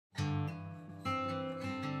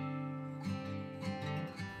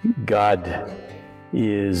God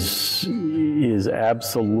is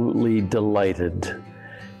absolutely delighted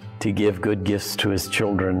to give good gifts to his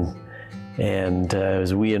children. And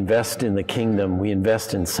as we invest in the kingdom, we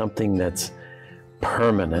invest in something that's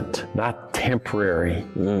permanent, not temporary.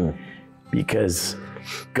 Because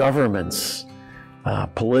governments,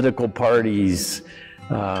 political parties,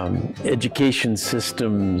 education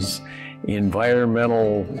systems,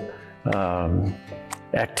 environmental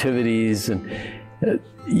activities, and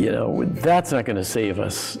that's not going to save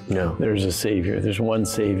us. No. There's a Savior. There's one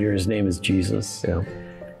Savior. His name is Jesus. Yeah.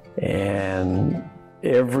 And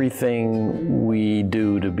everything we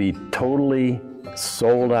do to be totally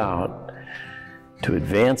sold out to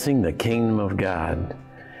advancing the kingdom of God,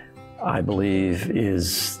 I believe,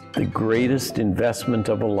 is the greatest investment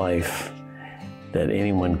of a life that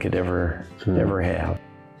anyone could ever have.